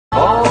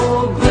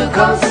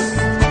glucose.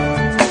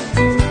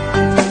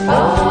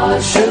 Ah,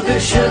 sugar,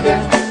 sugar,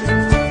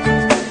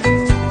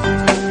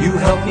 you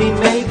help me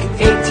make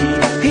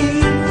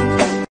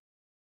ATP.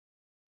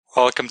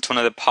 Welcome to one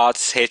of the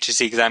past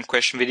HSC exam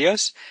question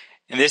videos.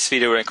 In this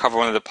video, we're going to cover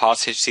one of the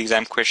past HSC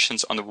exam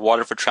questions on the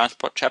water for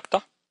transport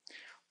chapter.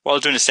 What I'll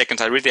do in a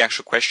second, I'll read the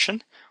actual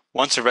question.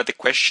 Once I've read the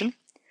question,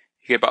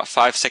 you get about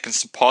 5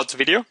 seconds to pause the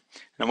video.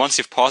 And once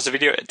you've paused the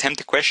video, attempt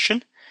the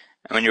question.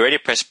 And when you're ready,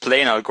 press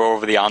play and I'll go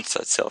over the answer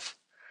itself.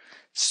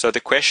 So the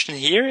question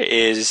here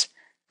is,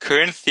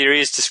 current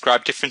theories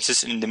describe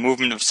differences in the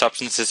movement of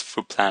substances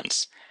through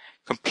plants.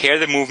 Compare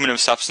the movement of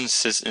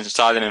substances in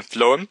xylem and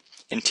phloem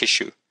in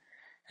tissue.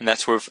 And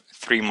that's worth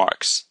 3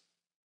 marks.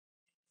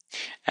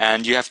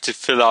 And you have to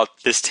fill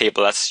out this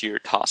table, that's your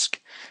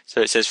task. So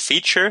it says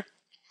feature,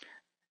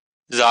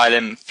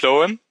 xylem,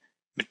 phloem,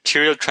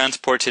 material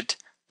transported,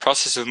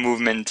 process of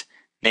movement,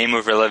 name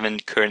of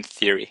relevant current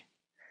theory.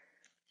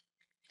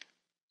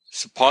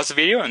 So pause the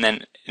video and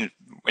then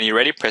when you're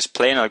ready, press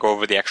play and I'll go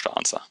over the actual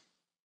answer.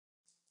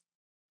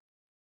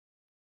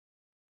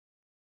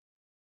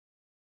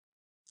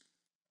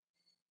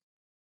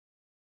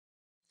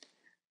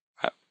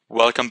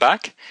 Welcome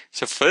back.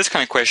 So for this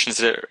kind of question,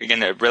 it's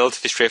again a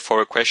relatively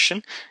straightforward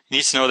question. You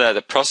need to know that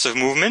the process of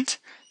movement,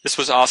 this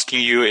was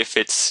asking you if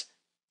it's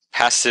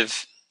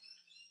passive,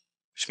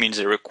 which means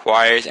it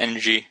requires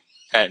energy,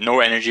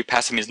 no energy,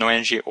 passive means no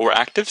energy, or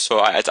active,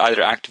 so it's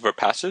either active or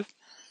passive.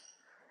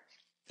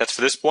 That's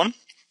for this one.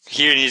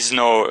 Here you need to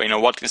know,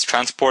 what is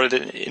transported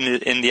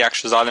in the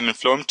actual xylem and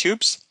phloem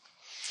tubes.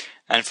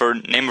 And for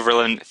name of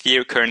relevant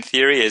current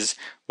theory is,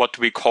 what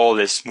do we call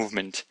this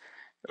movement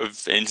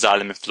in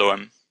xylem and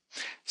phloem?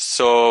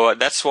 So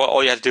that's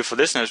all you have to do for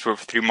this, and it's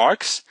worth 3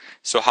 marks.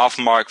 So half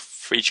mark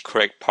for each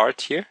correct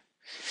part here.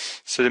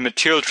 So the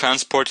material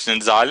transported in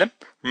xylem,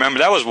 remember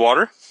that was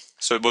water.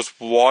 So it was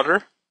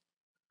water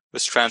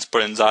was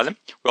transported in xylem.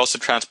 We also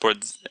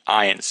transported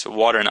ions, so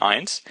water and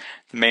ions.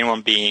 The main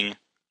one being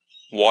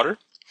water.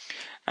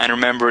 And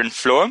remember in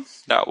phloem,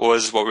 that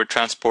was what we're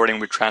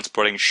transporting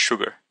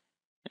sugar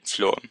in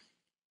phloem.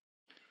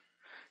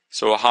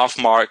 So a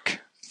half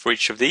mark for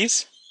each of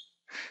these.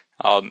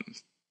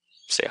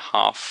 Say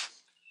half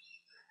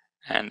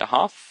and a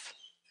half.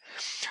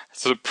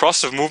 So the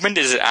process of movement,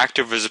 is it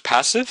active or is it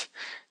passive?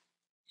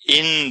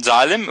 In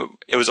xylem,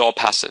 it was all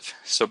passive.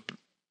 So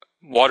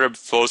water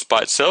flows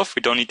by itself.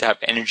 We don't need to have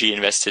energy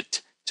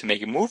invested to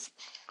make it move.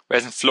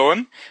 Whereas in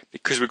phloem,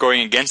 because we're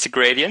going against the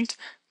gradient,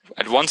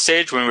 at one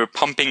stage when we're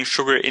pumping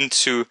sugar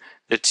into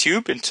the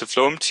tube, into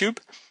phloem tube,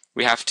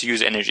 we have to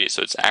use energy.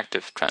 So it's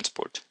active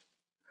transport.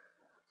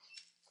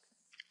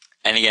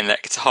 And again,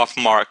 that gets a half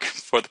mark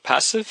for the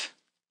passive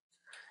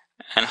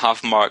and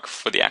half mark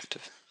for the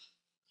active.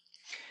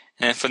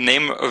 And for the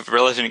name of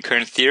relevant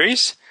current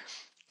theories,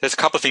 there's a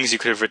couple of things you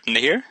could have written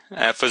here.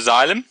 For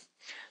xylem,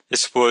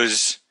 this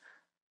was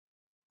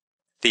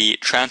the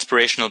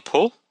transpirational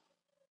pull.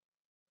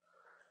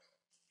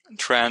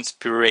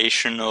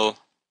 Transpirational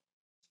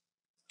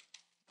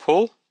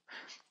pull.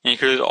 And you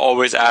could have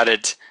always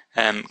added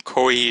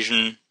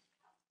cohesion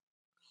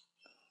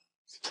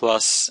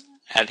plus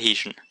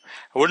adhesion.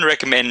 I wouldn't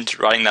recommend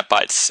writing that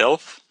by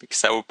itself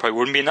because that probably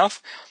wouldn't be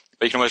enough.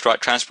 But you can always write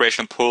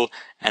transpirational pull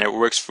and it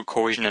works for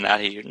cohesion and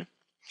adhesion.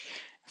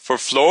 For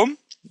phloem,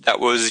 that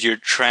was your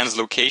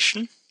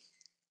translocation.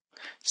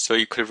 So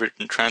you could have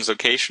written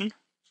translocation.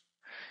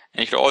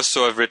 And you could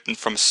also have written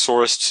from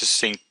source to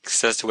sink,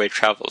 because that's the way it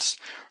travels.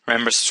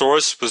 Remember,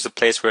 source was the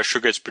place where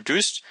sugar is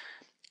produced,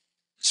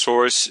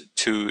 source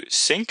to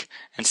sink,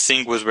 and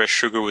sink was where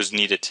sugar was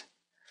needed.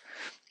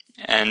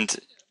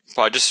 And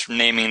by just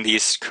naming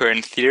these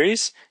current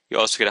theories, you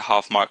also get a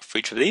half mark for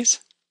each of these.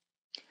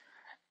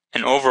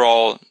 And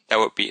overall, that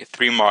would be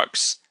 3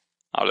 marks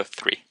out of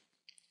 3.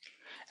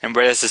 And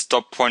where does this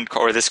dot point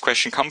or this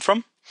question come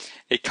from?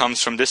 It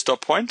comes from this dot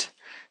point.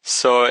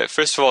 So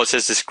first of all, it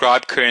says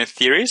describe current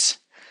theories.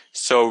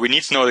 So we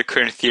need to know the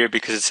current theory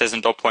because it says in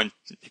dot point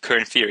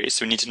current theories.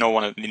 So we need to know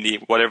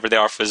whatever they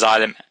are for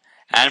xylem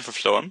and for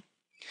phloem.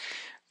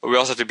 But we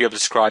also have to be able to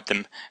describe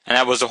them. And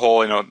that was the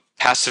whole,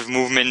 passive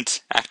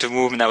movement, active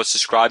movement that was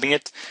describing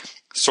it.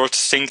 Source to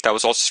sink, that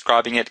was also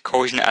describing it.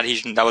 Cohesion,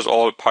 adhesion, that was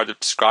all part of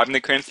describing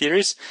the current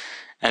theories.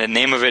 And the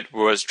name of it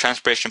was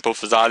transpiration pull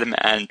for xylem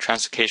and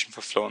translocation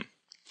for phloem.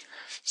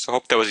 So I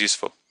hope that was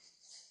useful.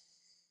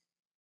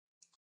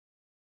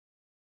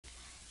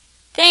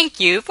 Thank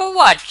you for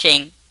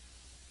watching.